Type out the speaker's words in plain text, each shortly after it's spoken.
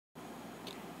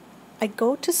I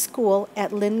go to school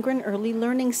at Lindgren Early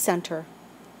Learning Center.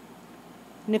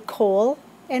 Nicole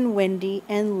and Wendy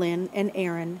and Lynn and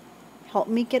Aaron help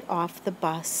me get off the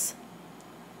bus.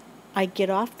 I get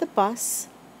off the bus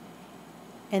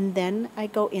and then I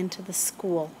go into the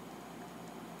school.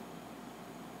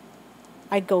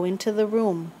 I go into the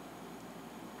room.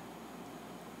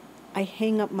 I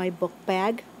hang up my book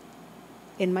bag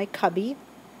in my cubby,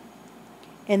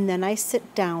 and then I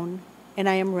sit down and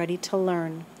I am ready to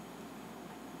learn.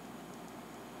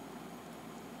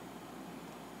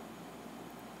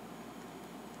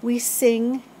 We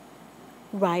sing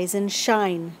Rise and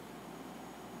Shine.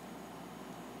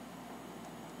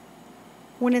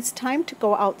 When it's time to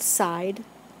go outside,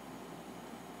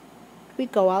 we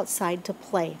go outside to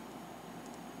play.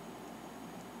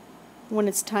 When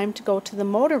it's time to go to the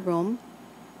motor room,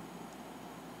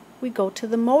 we go to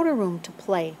the motor room to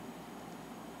play.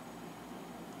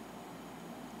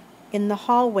 In the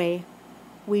hallway,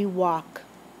 we walk.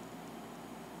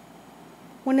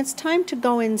 When it's time to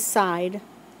go inside,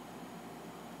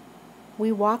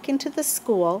 we walk into the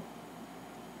school,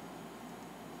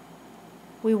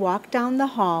 we walk down the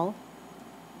hall,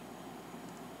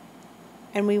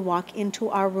 and we walk into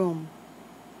our room.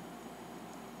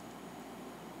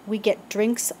 We get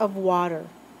drinks of water.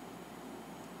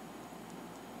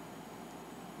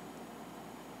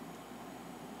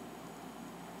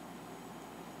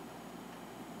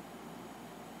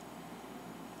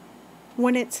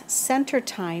 When it's center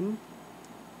time,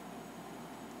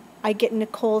 I get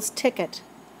Nicole's ticket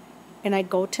and I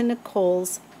go to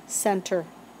Nicole's center.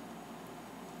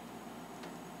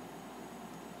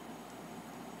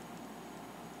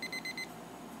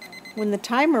 When the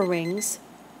timer rings,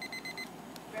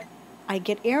 I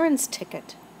get Aaron's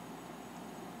ticket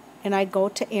and I go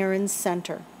to Aaron's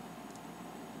center.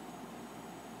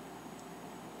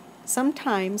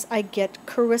 Sometimes I get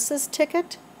Carissa's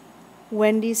ticket,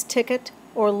 Wendy's ticket,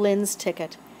 or Lynn's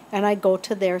ticket, and I go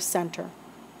to their center.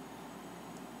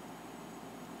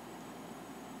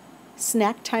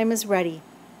 Snack time is ready.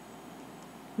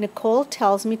 Nicole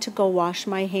tells me to go wash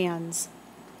my hands.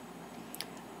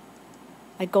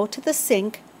 I go to the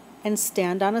sink and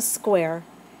stand on a square,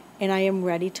 and I am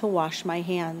ready to wash my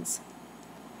hands.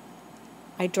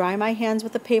 I dry my hands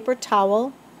with a paper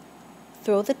towel,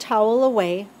 throw the towel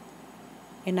away,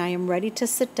 and I am ready to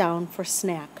sit down for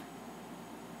snack.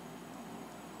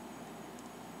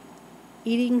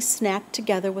 Eating snack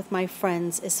together with my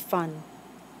friends is fun.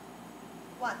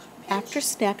 After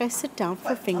snack, I sit down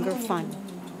for finger fun.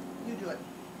 You do it.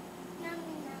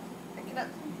 Pick it up.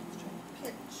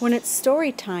 Pitch. When it's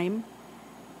story time,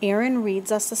 Aaron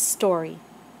reads us a story.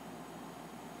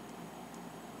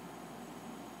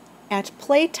 At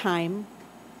playtime,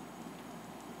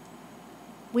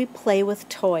 we play with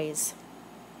toys.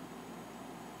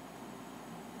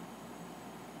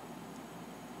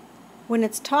 When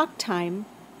it's talk time,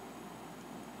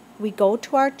 we go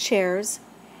to our chairs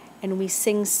and we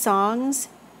sing songs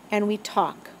and we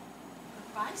talk.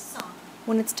 Goodbye song.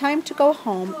 When it's time to go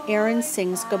home, Aaron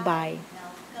sings goodbye.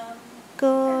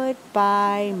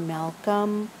 Goodbye,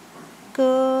 Malcolm.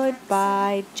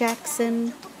 Goodbye,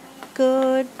 Jackson.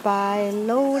 Goodbye,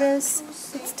 Lotus.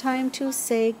 It's time to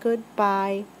say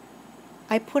goodbye.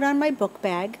 I put on my book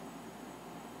bag.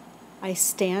 I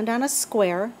stand on a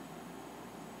square.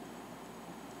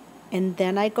 And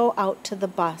then I go out to the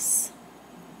bus.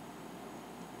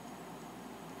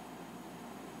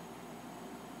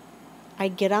 I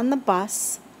get on the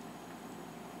bus,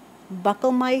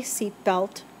 buckle my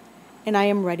seatbelt, and I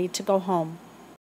am ready to go home.